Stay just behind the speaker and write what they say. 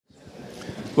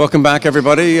Welcome back,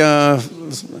 everybody. The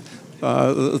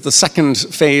second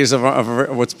phase of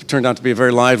what's turned out to be a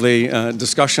very lively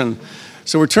discussion.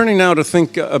 So we're turning now to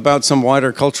think about some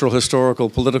wider cultural, historical,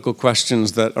 political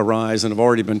questions that arise and have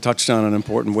already been touched on in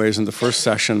important ways in the first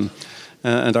session.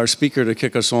 And our speaker to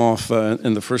kick us off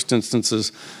in the first instance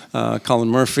is Colin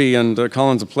Murphy. And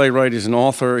Colin's a playwright, he's an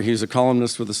author, he's a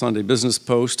columnist with the Sunday Business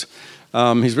Post.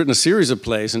 He's written a series of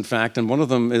plays, in fact, and one of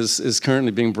them is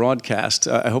currently being broadcast.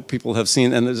 I hope people have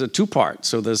seen, and there's a two-part.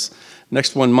 So there's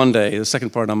next one Monday, the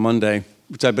second part on Monday,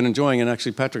 which I've been enjoying, and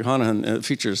actually Patrick Honohan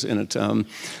features in it.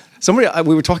 Somebody,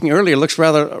 we were talking earlier, looks a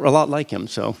lot like him,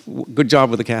 so good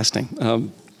job with the casting.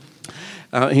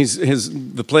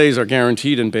 The plays are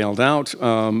guaranteed and bailed out,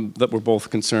 that we're both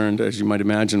concerned, as you might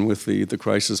imagine, with the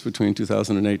crisis between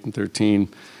 2008 and 13.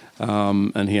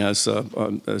 And he has,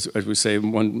 as we say,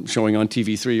 one showing on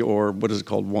TV3, or what is it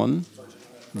called, One?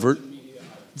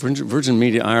 Virgin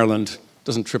Media Ireland.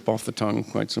 Doesn't trip off the tongue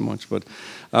quite so much, but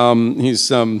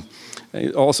he's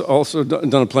also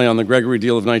done a play on the Gregory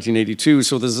deal of 1982,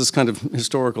 so there's this kind of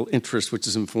historical interest which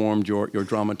has informed your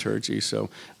dramaturgy.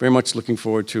 So very much looking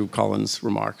forward to Colin's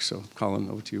remarks. So Colin,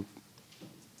 over to you.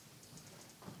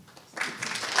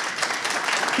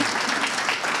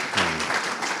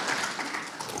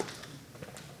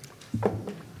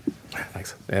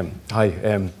 Thanks.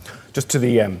 Hi. Just to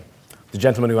the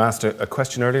gentleman who asked a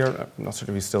question earlier, I'm not sure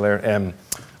if he's still there.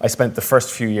 I spent the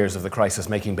first few years of the crisis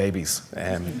making babies.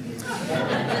 And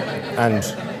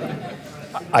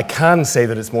I can say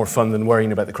that it's more fun than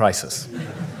worrying about the crisis.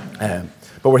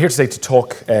 But we're here today to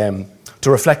talk, to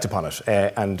reflect upon it.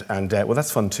 Well,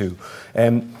 that's fun too.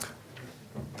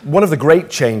 One of the great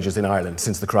changes in Ireland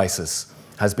since the crisis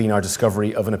has been our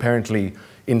discovery of an apparently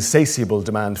insatiable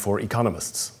demand for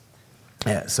economists.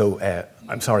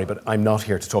 I'm sorry, but I'm not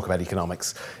here to talk about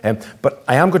economics. But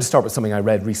I am going to start with something I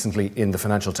read recently in the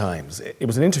Financial Times. It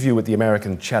was an interview with the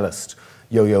American cellist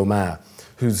Yo-Yo Ma,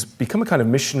 who's become a kind of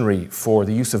missionary for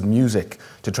the use of music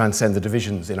to transcend the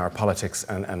divisions in our politics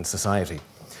and society.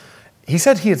 He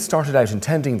said he had started out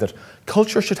intending that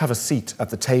culture should have a seat at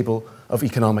the table of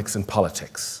economics and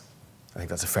politics. I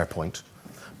think that's a fair point.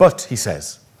 But, he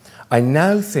says, I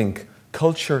now think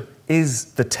culture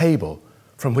is the table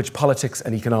from which politics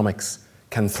and economics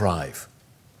can thrive.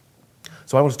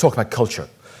 So I want to talk about culture.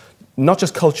 Not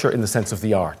just culture in the sense of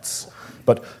the arts,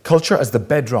 but culture as the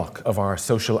bedrock of our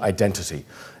social identity,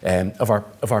 of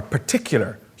our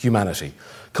particular humanity.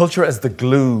 Culture as the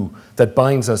glue that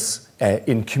binds us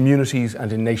in communities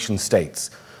and in nation states.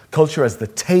 Culture as the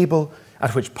table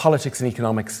at which politics and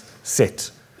economics sit,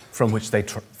 from which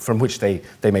they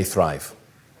may thrive.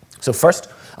 So first,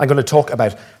 I'm going to talk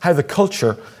about the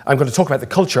culture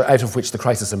out of which the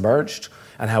crisis emerged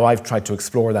and how I've tried to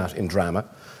explore that in drama.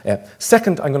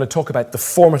 Second, I'm going to talk about the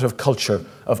formative culture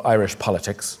of Irish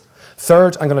politics.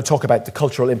 Third, I'm going to talk about the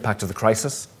cultural impact of the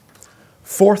crisis.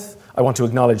 Fourth, I want to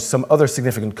acknowledge some other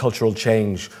significant cultural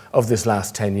change of this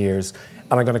last 10 years.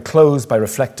 And I'm going to close by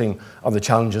reflecting on the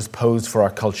challenges posed for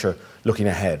our culture looking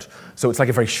ahead. So it's like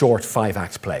a very short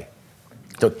 5-act play.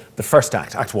 So the first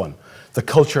act, Act 1. The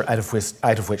culture out of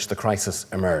which the crisis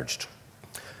emerged.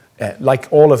 Like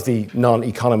all of the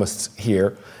non-economists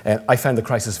here, I found the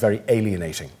crisis very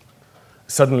alienating.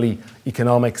 Suddenly,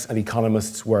 economics and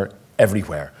economists were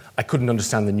everywhere. I couldn't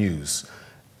understand the news.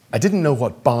 I didn't know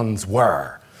what bonds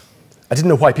were. I didn't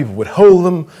know why people would hold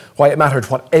them, why it mattered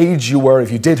what age you were if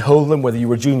you did hold them, whether you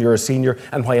were junior or senior,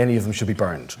 and why any of them should be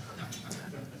burned.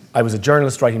 I was a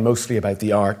journalist writing mostly about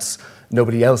the arts.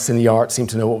 Nobody else in the arts seemed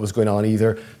to know what was going on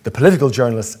either. The political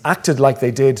journalists acted like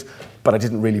they did, but I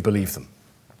didn't really believe them.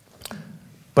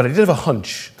 But I did have a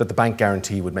hunch that the bank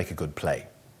guarantee would make a good play.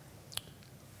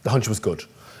 The hunch was good.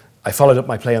 I followed up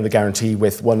my play on the guarantee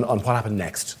with one on what happened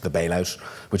next, the bailout,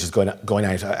 which is going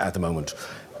out at the moment.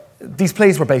 These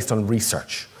plays were based on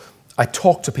research. I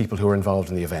talked to people who were involved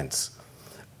in the events.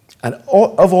 And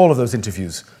of all of those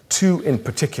interviews, 2 in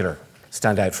particular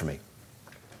stand out for me.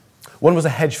 One was a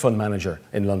hedge fund manager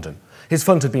in London. His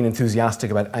fund had been enthusiastic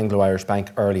about Anglo-Irish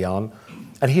Bank early on,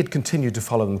 and he had continued to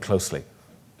follow them closely.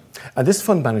 And this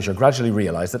fund manager gradually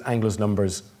realised that Anglo's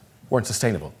numbers weren't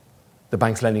sustainable. The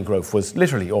bank's lending growth was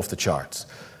literally off the charts.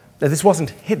 Now, this wasn't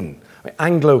hidden.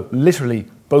 Anglo literally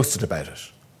boasted about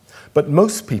it. But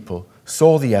most people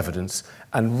saw the evidence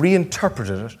and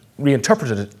reinterpreted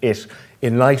it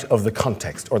in light of the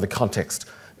context, or the context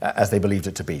as they believed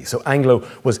it to be. So Anglo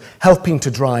was helping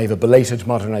to drive a belated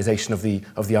modernisation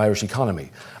of the Irish economy.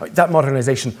 That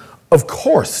modernisation, of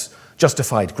course,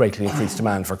 justified greatly increased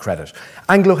demand for credit.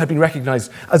 Anglo had been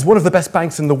recognised as one of the best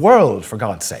banks in the world, for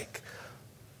God's sake.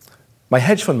 My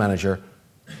hedge fund manager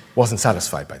wasn't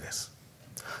satisfied by this.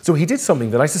 So he did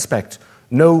something that I suspect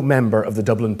no member of the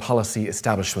Dublin policy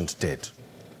establishment did.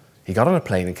 He got on a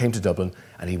plane and came to Dublin,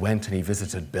 and he went and he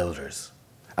visited builders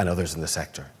and others in the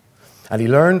sector. And he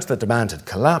learned that demand had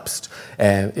collapsed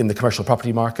in the commercial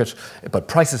property market, but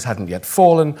prices hadn't yet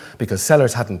fallen because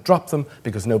sellers hadn't dropped them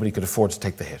because nobody could afford to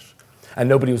take the hit. And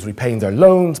nobody was repaying their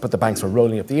loans, but the banks were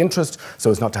rolling up the interest so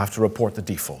as not to have to report the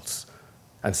defaults.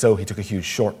 And so he took a huge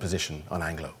short position on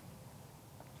Anglo.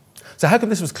 So how come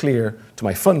this was clear to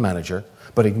my fund manager,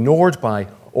 but ignored by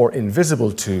or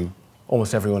invisible to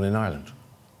almost everyone in Ireland?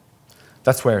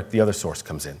 That's where the other source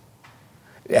comes in.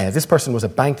 This person was a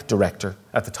bank director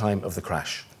at the time of the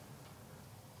crash.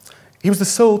 He was the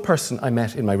sole person I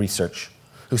met in my research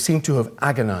who seemed to have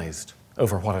agonized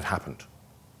over what had happened.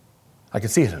 I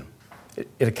could see it in him. It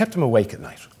had kept him awake at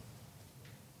night.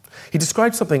 He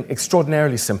described something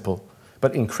extraordinarily simple,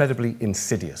 but incredibly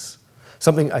insidious.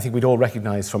 Something I think we'd all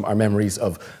recognize from our memories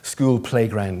of school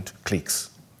playground cliques.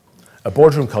 A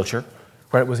boardroom culture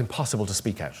where it was impossible to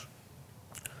speak out.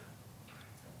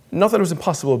 Not that it was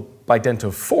impossible by dint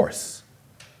of force,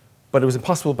 but it was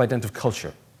impossible by dint of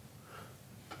culture.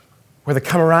 Where the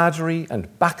camaraderie and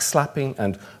backslapping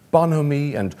and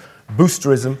bonhomie and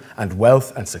boosterism and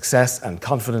wealth and success and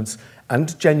confidence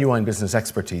and genuine business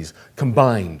expertise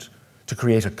combined to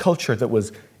create a culture that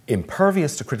was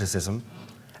impervious to criticism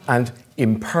and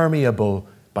impermeable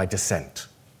by dissent.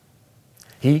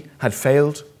 He had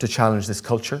failed to challenge this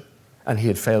culture, and he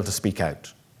had failed to speak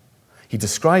out. He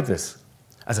described this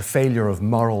as a failure of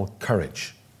moral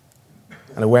courage.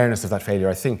 An awareness of that failure,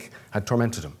 I think, had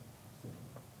tormented him.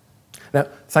 Now,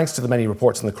 thanks to the many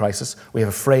reports on the crisis, we have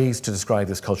a phrase to describe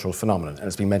this cultural phenomenon, and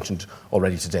it's been mentioned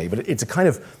already today, but it's a kind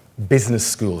of business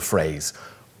school phrase,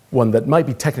 one that might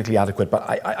be technically adequate, but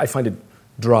I find it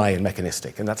dry and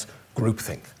mechanistic, and that's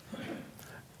groupthink.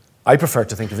 I prefer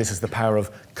to think of this as the power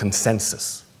of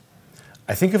consensus.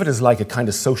 I think of it as like a kind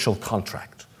of social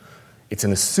contract. It's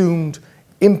an assumed,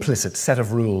 implicit set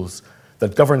of rules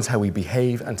that governs how we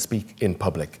behave and speak in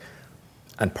public,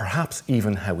 and perhaps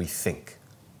even how we think.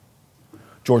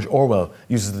 George Orwell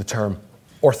uses the term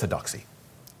orthodoxy.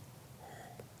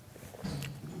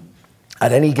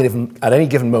 At any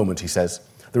given moment, he says,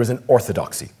 there is an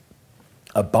orthodoxy,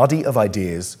 a body of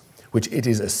ideas which it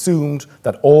is assumed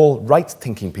that all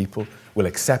right-thinking people will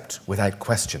accept without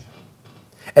question.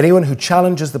 Anyone who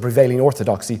challenges the prevailing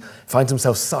orthodoxy finds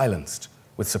himself silenced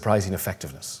with surprising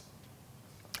effectiveness.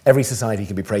 Every society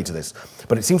can be prey to this,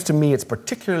 but it seems to me it's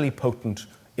particularly potent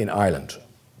in Ireland.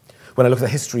 When I look at the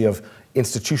history of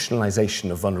institutionalization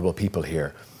of vulnerable people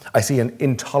here, I see an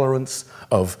intolerance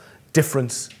of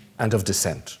difference and of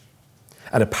dissent,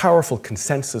 and a powerful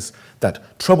consensus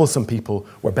that troublesome people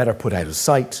were better put out of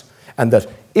sight, and that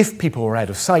if people were out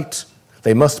of sight,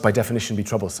 they must, by definition, be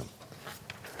troublesome.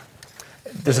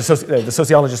 The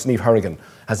sociologist Niamh Hourigan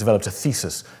has developed a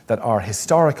thesis that our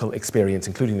historical experience,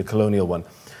 including the colonial one,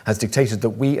 has dictated that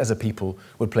we as a people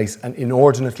would place an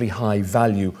inordinately high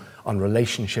value on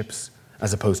relationships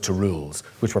as opposed to rules,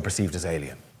 which were perceived as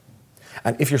alien.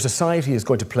 And if your society is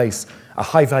going to place a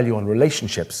high value on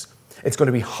relationships, it's going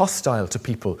to be hostile to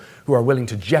people who are willing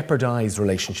to jeopardize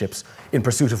relationships in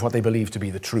pursuit of what they believe to be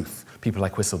the truth, people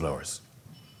like whistleblowers.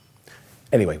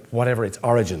 Anyway, whatever its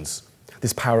origins,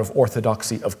 this power of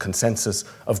orthodoxy, of consensus,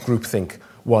 of groupthink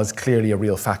was clearly a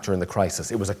real factor in the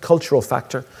crisis. It was a cultural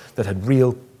factor that had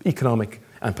real economic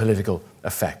and political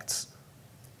effects.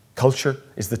 Culture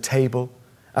is the table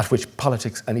at which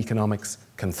politics and economics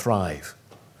can thrive.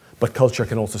 But culture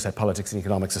can also set politics and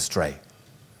economics astray.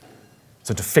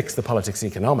 So to fix the politics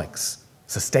and economics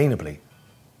sustainably,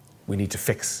 we need to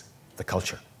fix the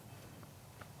culture.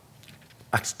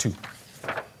 Act 2,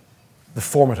 the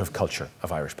formative culture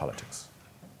of Irish politics.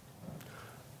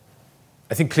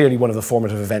 I think clearly one of the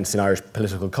formative events in Irish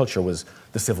political culture was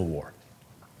the Civil War.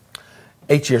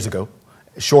 8 years ago,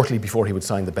 shortly before he would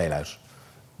sign the bailout,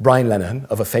 Brian Lenihan,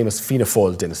 of a famous Fianna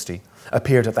Fáil dynasty,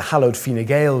 appeared at the hallowed Fine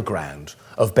Gael ground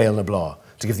of Béal na Blá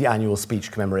to give the annual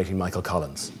speech commemorating Michael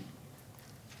Collins.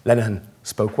 Lenihan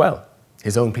spoke well.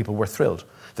 His own people were thrilled.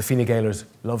 The Fine Gaelers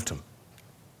loved him.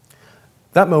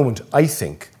 That moment, I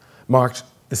think, marked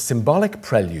the symbolic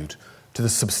prelude to the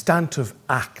substantive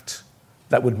act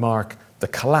that would mark the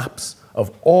collapse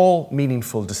of all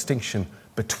meaningful distinction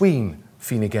between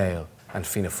Fine Gael and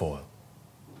Fianna Fáil.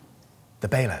 The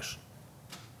bailout.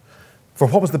 For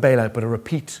what was the bailout but a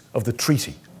repeat of the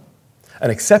treaty?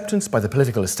 An acceptance by the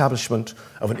political establishment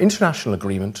of an international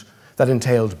agreement that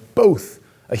entailed both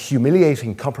a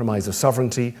humiliating compromise of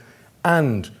sovereignty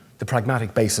and the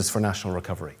pragmatic basis for national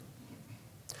recovery.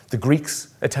 The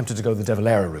Greeks attempted to go the De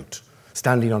Valera route,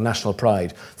 standing on national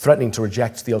pride, threatening to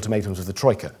reject the ultimatums of the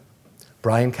Troika.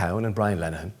 Brian Cowen and Brian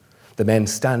Lenihan, the men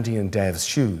standing in Dev's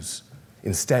shoes,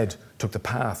 instead took the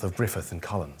path of Griffith and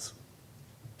Collins.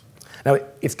 Now,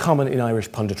 it's common in Irish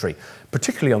punditry,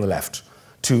 particularly on the left,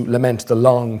 to lament the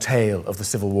long tail of the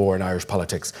Civil War in Irish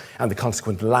politics and the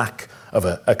consequent lack of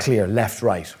a clear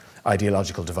left-right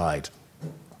ideological divide.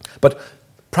 But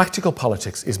practical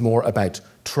politics is more about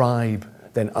tribe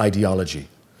than ideology.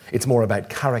 It's more about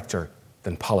character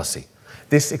than policy.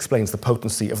 This explains the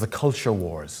potency of the culture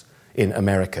wars in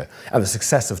America and the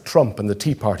success of Trump and the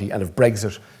Tea Party and of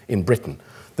Brexit in Britain.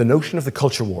 The notion of the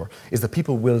culture war is that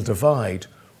people will divide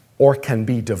or can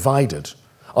be divided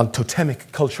on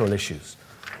totemic cultural issues,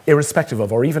 irrespective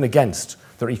of or even against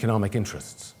their economic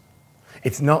interests.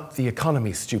 It's not the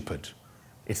economy, stupid,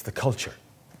 it's the culture.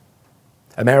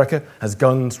 America has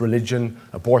guns, religion,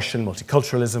 abortion,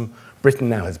 multiculturalism. Britain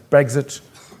now has Brexit.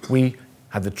 We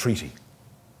had the treaty.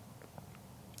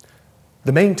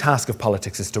 The main task of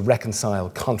politics is to reconcile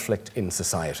conflict in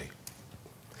society.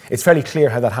 It's fairly clear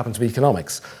how that happens with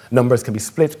economics. Numbers can be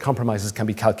split, compromises can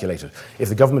be calculated. If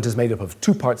the government is made up of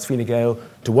 2 parts Fine Gael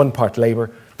to 1 part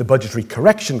Labour, the budgetary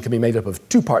correction can be made up of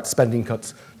 2 parts spending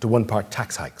cuts to 1 part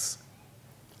tax hikes.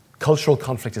 Cultural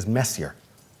conflict is messier.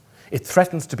 It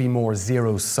threatens to be more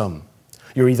zero-sum.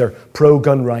 You're either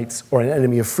pro-gun rights or an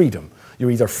enemy of freedom.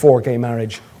 You're either for gay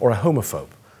marriage or a homophobe.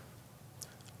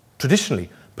 Traditionally,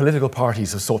 political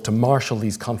parties have sought to marshal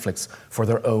these conflicts for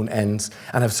their own ends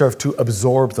and have served to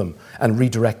absorb them and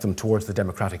redirect them towards the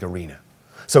democratic arena.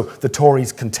 So the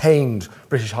Tories contained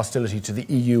British hostility to the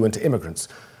EU and to immigrants,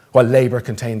 while Labour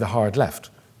contained the hard left.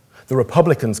 The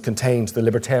Republicans contained the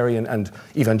libertarian and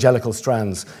evangelical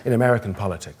strands in American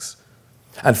politics.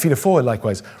 And Fianna Fáil,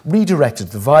 likewise, redirected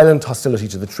the violent hostility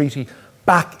to the treaty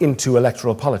back into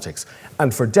electoral politics,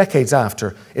 and for decades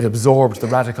after, it absorbed the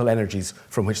radical energies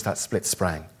from which that split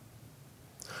sprang.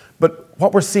 But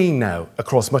what we're seeing now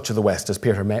across much of the West, as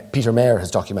Peter Mayer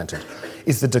has documented,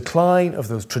 is the decline of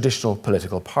those traditional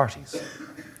political parties.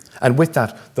 And with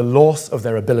that, the loss of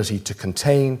their ability to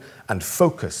contain and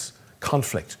focus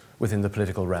conflict within the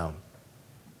political realm.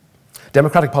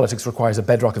 Democratic politics requires a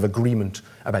bedrock of agreement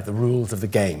about the rules of the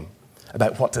game,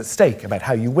 about what's at stake, about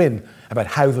how you win, about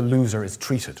how the loser is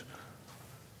treated.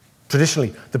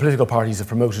 Traditionally, the political parties have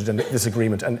promoted this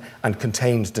agreement and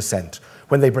contained dissent.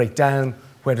 When they break down,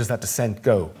 where does that dissent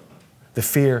go? The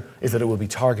fear is that it will be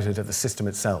targeted at the system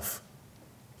itself.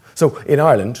 So in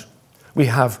Ireland, we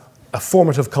have a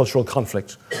formative cultural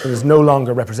conflict that is no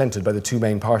longer represented by the 2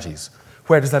 main parties.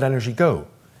 Where does that energy go?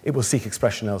 It will seek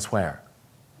expression elsewhere.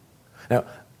 Now,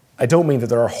 I don't mean that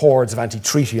there are hordes of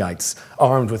anti-treatyites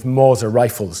armed with Mauser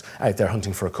rifles out there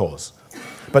hunting for a cause.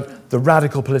 But the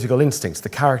radical political instincts, the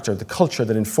character, the culture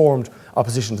that informed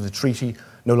opposition to the treaty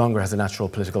no longer has a natural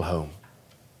political home.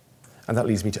 And that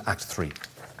leads me to Act 3,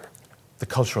 the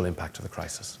cultural impact of the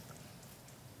crisis.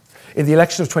 In the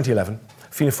election of 2011,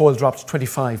 Fianna Fáil dropped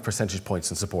 25 percentage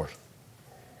points in support.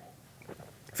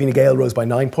 Fine Gael rose by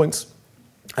 9 points,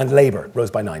 and Labour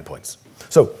rose by 9 points.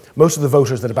 So most of the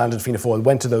voters that abandoned Fianna Fáil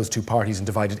went to those 2 parties and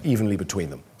divided evenly between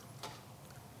them.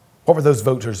 What were those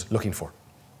voters looking for?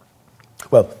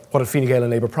 Well, what had Fine Gael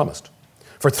and Labour promised?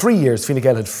 For 3 years, Fine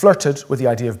Gael had flirted with the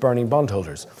idea of burning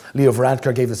bondholders. Leo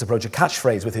Varadkar gave this approach a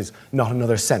catchphrase with his "not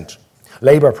another cent."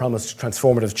 Labour promised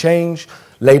transformative change,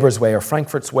 Labour's way or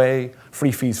Frankfurt's way,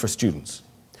 free fees for students.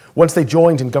 Once they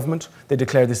joined in government, they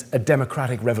declared this a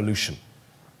democratic revolution.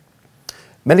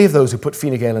 Many of those who put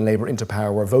Fine Gael and Labour into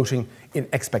power were voting in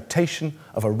expectation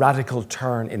of a radical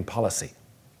turn in policy.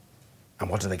 And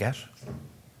what do they get?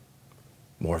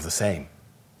 More of the same.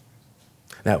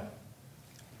 Now,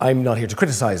 I'm not here to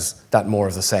criticise that more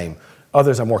of the same.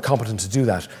 Others are more competent to do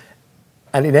that.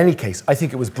 And in any case, I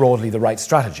think it was broadly the right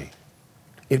strategy.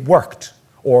 It worked,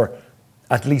 or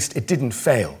at least it didn't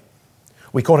fail.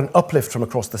 We caught an uplift from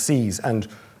across the seas, and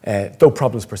though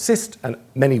problems persist and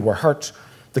many were hurt,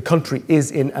 the country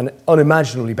is in an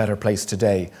unimaginably better place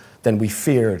today than we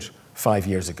feared 5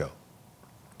 years ago.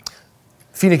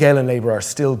 Fine Gael and Labour are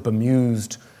still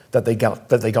bemused that they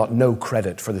got no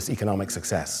credit for this economic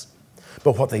success.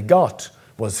 But what they got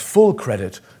was full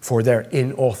credit for their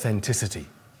inauthenticity.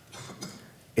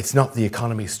 It's not the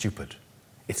economy, stupid.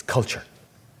 It's culture.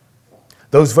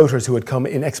 Those voters who had come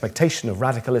in expectation of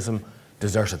radicalism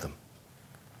deserted them.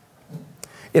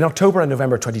 In October and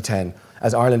November 2010,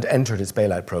 as Ireland entered its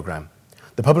bailout programme,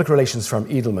 the public relations firm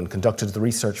Edelman conducted the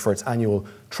research for its annual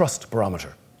Trust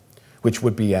Barometer, which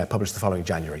would be published the following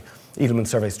January. Edelman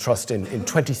surveys trust in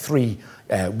 23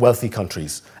 wealthy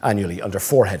countries annually under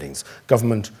 4 headings: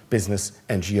 government, business,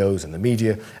 NGOs and the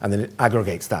media, and then it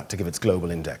aggregates that to give its global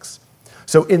index.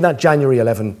 So in that January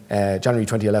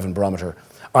 2011 barometer,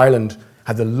 Ireland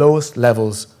had the lowest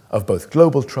levels of both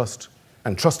global trust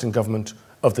and trust in government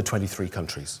of the 23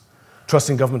 countries. Trust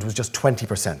in government was just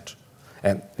 20%.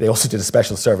 They also did a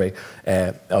special survey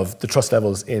of the trust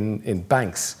levels in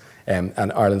banks, and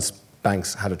Ireland's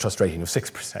banks had a trust rating of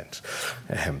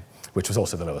 6%, which was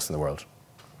also the lowest in the world.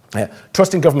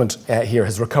 Trust in government here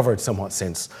has recovered somewhat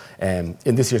since. In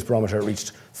this year's barometer, it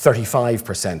reached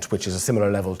 35%, which is a similar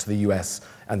level to the US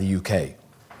and the UK.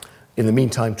 In the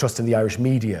meantime, trust in the Irish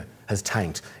media has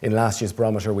tanked. In last year's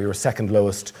barometer, we were second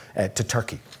lowest to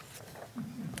Turkey.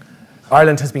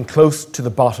 Ireland has been close to the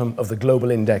bottom of the global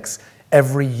index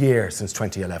every year since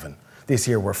 2011. This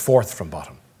year, we're fourth from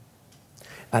bottom.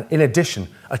 And in addition,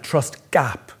 a trust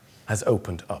gap has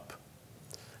opened up.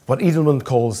 What Edelman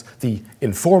calls the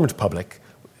informed public,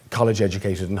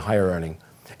 college-educated and higher earning,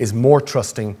 is more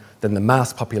trusting than the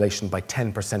mass population by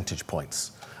 10 percentage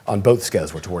points. On both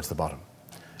scales, we're towards the bottom.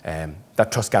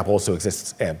 That trust gap also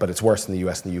exists, but it's worse in the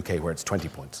US and the UK, where it's 20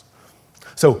 points.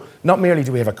 So not merely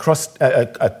do we have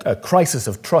a crisis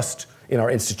of trust in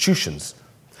our institutions,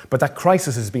 but that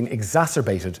crisis has been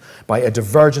exacerbated by a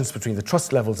divergence between the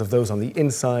trust levels of those on the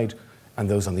inside and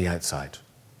those on the outside.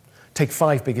 Take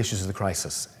 5 big issues of the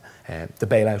crisis: the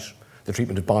bailout, the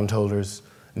treatment of bondholders,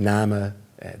 NAMA,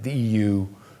 the EU,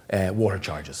 water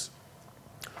charges.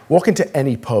 Walk into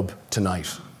any pub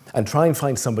tonight and try and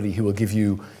find somebody who will give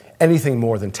you anything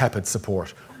more than tepid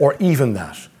support, or even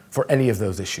that, for any of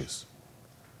those issues.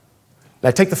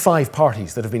 Now, take the 5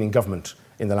 parties that have been in government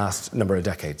in the last number of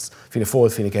decades: Fianna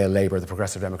Fáil, Fine Gael, Labour, the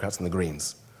Progressive Democrats and the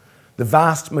Greens. The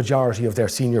vast majority of their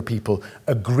senior people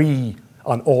agree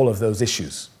on all of those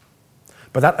issues.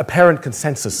 But that apparent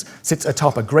consensus sits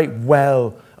atop a great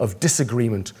well of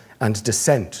disagreement and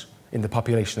dissent in the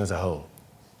population as a whole.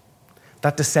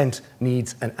 That dissent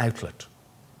needs an outlet.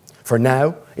 For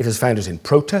now, it has found it in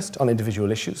protest on individual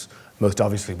issues, most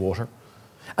obviously water,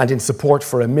 and in support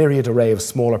for a myriad array of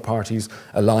smaller parties,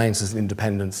 alliances and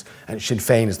independents, and Sinn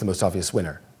Féin is the most obvious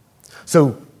winner.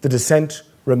 So the dissent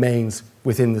remains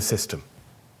within the system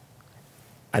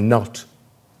and not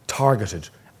targeted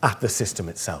at the system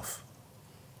itself.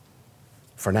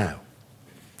 For now.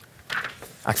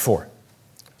 Act 4,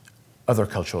 other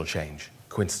cultural change,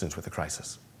 coincident with the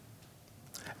crisis.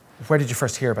 Where did you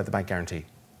first hear about the bank guarantee?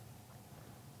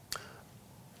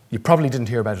 You probably didn't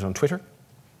hear about it on Twitter,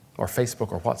 or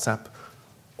Facebook, or WhatsApp,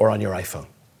 or on your iPhone.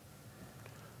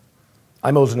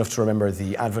 I'm old enough to remember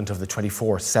the advent of the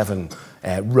 24/7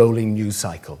 rolling news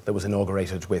cycle that was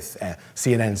inaugurated with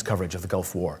CNN's coverage of the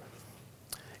Gulf War.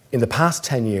 In the past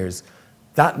 10 years,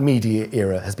 that media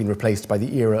era has been replaced by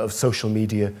the era of social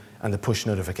media and the push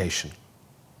notification.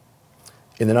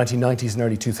 In the 1990s and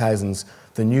early 2000s,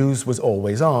 the news was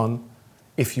always on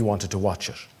if you wanted to watch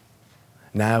it.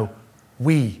 Now,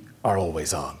 we are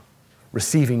always on,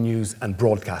 receiving news and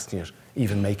broadcasting it,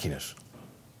 even making it.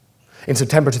 In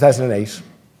September 2008,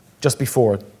 just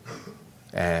before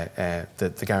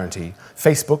the guarantee,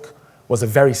 Facebook was a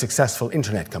very successful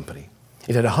internet company.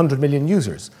 It had 100 million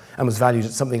users and was valued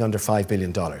at something under $5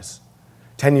 billion.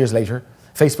 10 years later,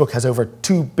 Facebook has over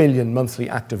 2 billion monthly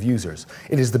active users.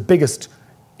 It is the biggest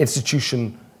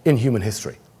institution in human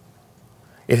history.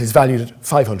 It is valued at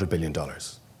 $500 billion.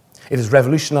 It has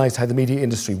revolutionized how the media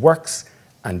industry works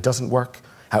and doesn't work,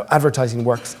 how advertising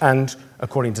works, and,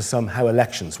 according to some, how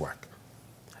elections work.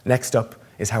 Next up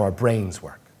is how our brains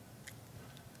work.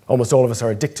 Almost all of us are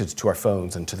addicted to our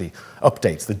phones and to the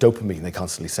updates, the dopamine they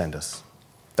constantly send us.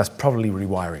 That's probably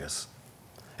rewiring us.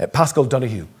 Pascal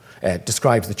Donoghue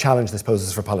describes the challenge this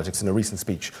poses for politics in a recent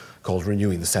speech called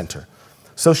Renewing the Centre.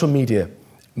 Social media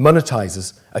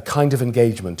monetizes a kind of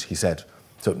engagement, he said.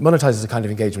 So it monetizes a kind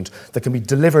of engagement that can be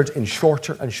delivered in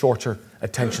shorter and shorter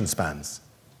attention spans,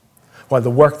 while the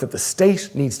work that the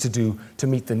state needs to do to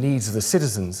meet the needs of the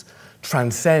citizens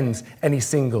transcends any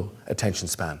single attention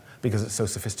span because it's so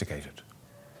sophisticated.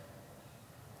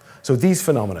 So these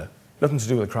phenomena, nothing to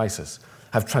do with the crisis,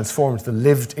 have transformed the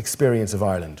lived experience of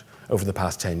Ireland over the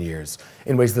past 10 years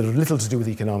in ways that have little to do with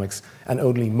economics and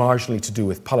only marginally to do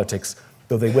with politics,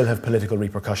 though they will have political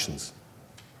repercussions.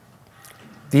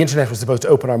 The internet was supposed to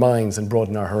open our minds and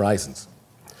broaden our horizons.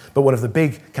 But one of the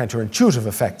big counterintuitive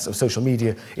effects of social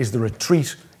media is the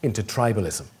retreat into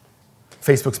tribalism.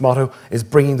 Facebook's motto is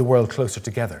bringing the world closer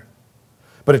together.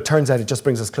 But it turns out it just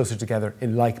brings us closer together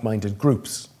in like-minded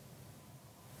groups.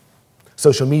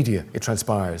 Social media, it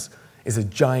transpires, is a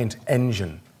giant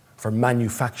engine for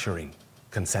manufacturing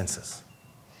consensus.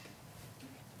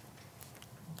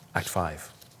 Act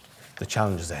 5, the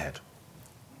challenges ahead.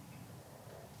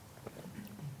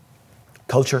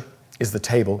 Culture is the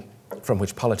table from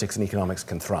which politics and economics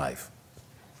can thrive.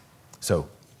 So,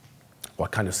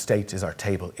 what kind of state is our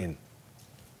table in?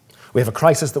 We have a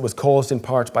crisis that was caused in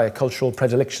part by a cultural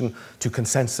predilection to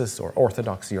consensus or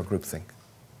orthodoxy or groupthink.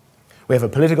 We have a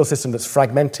political system that's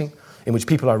fragmenting, in which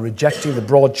people are rejecting the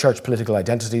broad church political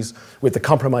identities with the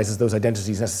compromises those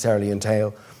identities necessarily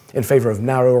entail in favour of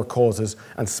narrower causes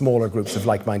and smaller groups of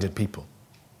like-minded people.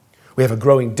 We have a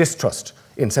growing distrust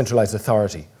in centralised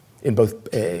authority in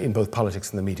both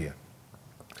politics and the media.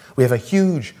 We have a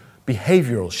huge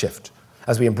behavioural shift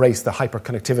as we embrace the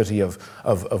hyperconnectivity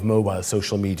of mobile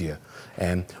social media,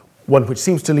 one which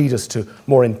seems to lead us to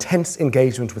more intense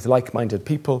engagement with like-minded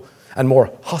people and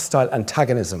more hostile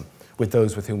antagonism with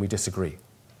those with whom we disagree.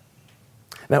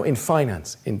 Now, in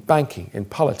finance, in banking, in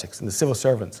politics, in the civil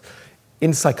servants,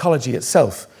 in psychology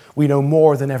itself, we know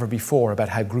more than ever before about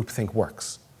how groupthink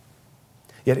works.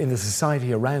 Yet in the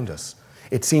society around us,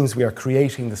 it seems we are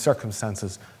creating the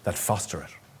circumstances that foster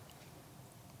it.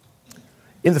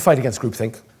 In the fight against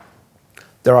groupthink,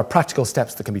 there are practical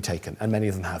steps that can be taken, and many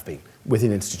of them have been,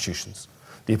 within institutions.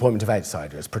 The appointment of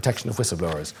outsiders, protection of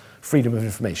whistleblowers, freedom of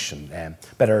information,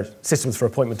 better systems for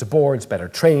appointment to boards, better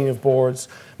training of boards,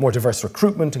 more diverse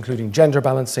recruitment, including gender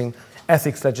balancing,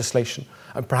 ethics legislation,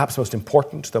 and perhaps most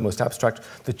important, though most abstract,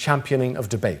 the championing of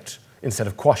debate instead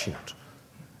of quashing it,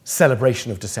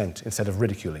 celebration of dissent instead of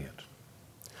ridiculing it.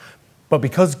 But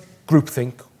because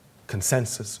groupthink,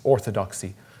 consensus,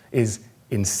 orthodoxy is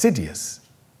insidious,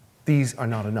 these are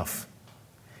not enough.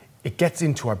 It gets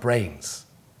into our brains,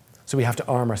 so we have to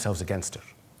arm ourselves against it.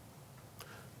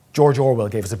 George Orwell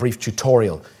gave us a brief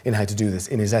tutorial in how to do this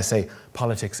in his essay,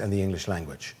 Politics and the English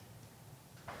Language.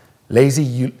 Lazy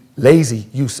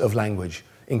use of language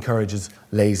encourages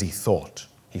lazy thought,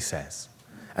 he says,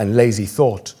 and lazy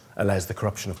thought allows the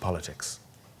corruption of politics.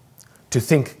 To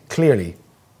think clearly,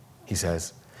 he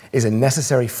says, is a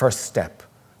necessary first step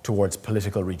towards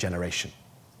political regeneration.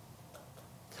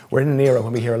 We're in an era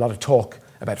when we hear a lot of talk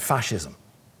about fascism.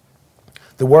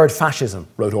 The word fascism,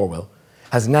 wrote Orwell,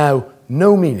 has now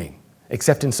no meaning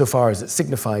except insofar as it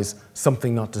signifies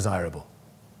something not desirable.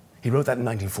 He wrote that in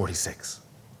 1946.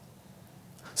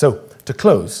 So, to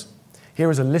close,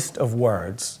 here is a list of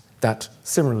words that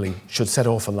similarly should set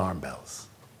off alarm bells.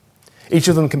 Each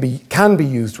of them can be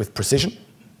used with precision,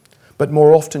 but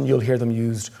more often you'll hear them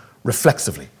used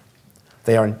reflexively.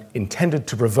 They are intended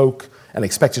to provoke an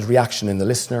expected reaction in the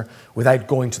listener without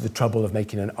going to the trouble of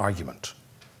making an argument.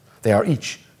 They are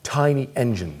each tiny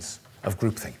engines of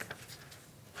groupthink.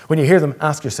 When you hear them,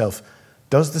 ask yourself,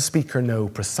 does the speaker know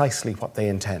precisely what they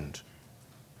intend?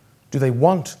 Do they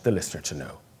want the listener to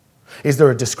know? Is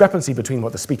there a discrepancy between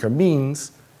what the speaker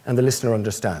means and the listener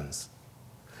understands?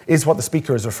 Is what the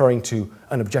speaker is referring to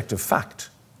an objective fact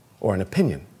or an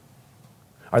opinion?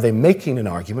 Are they making an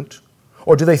argument,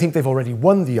 or do they think they've already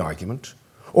won the argument,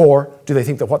 or do they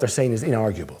think that what they're saying is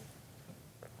inarguable?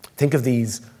 Think of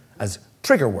these as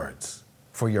trigger words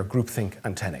for your groupthink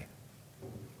antennae.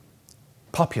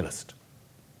 Populist,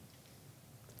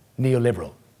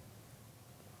 neoliberal,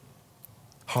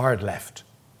 hard left,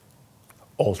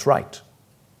 alt-right,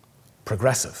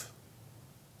 progressive,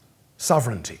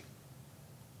 sovereignty,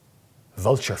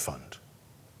 vulture fund,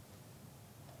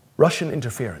 Russian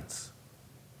interference,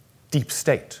 deep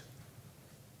state,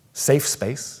 safe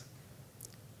space,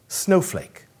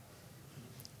 snowflake,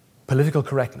 political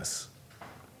correctness,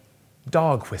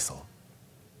 dog whistle,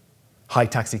 high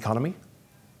tax economy,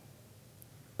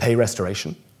 pay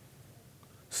restoration,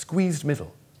 squeezed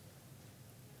middle,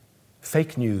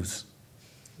 fake news,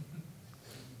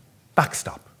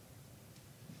 backstop.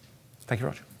 Thank you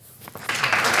very much.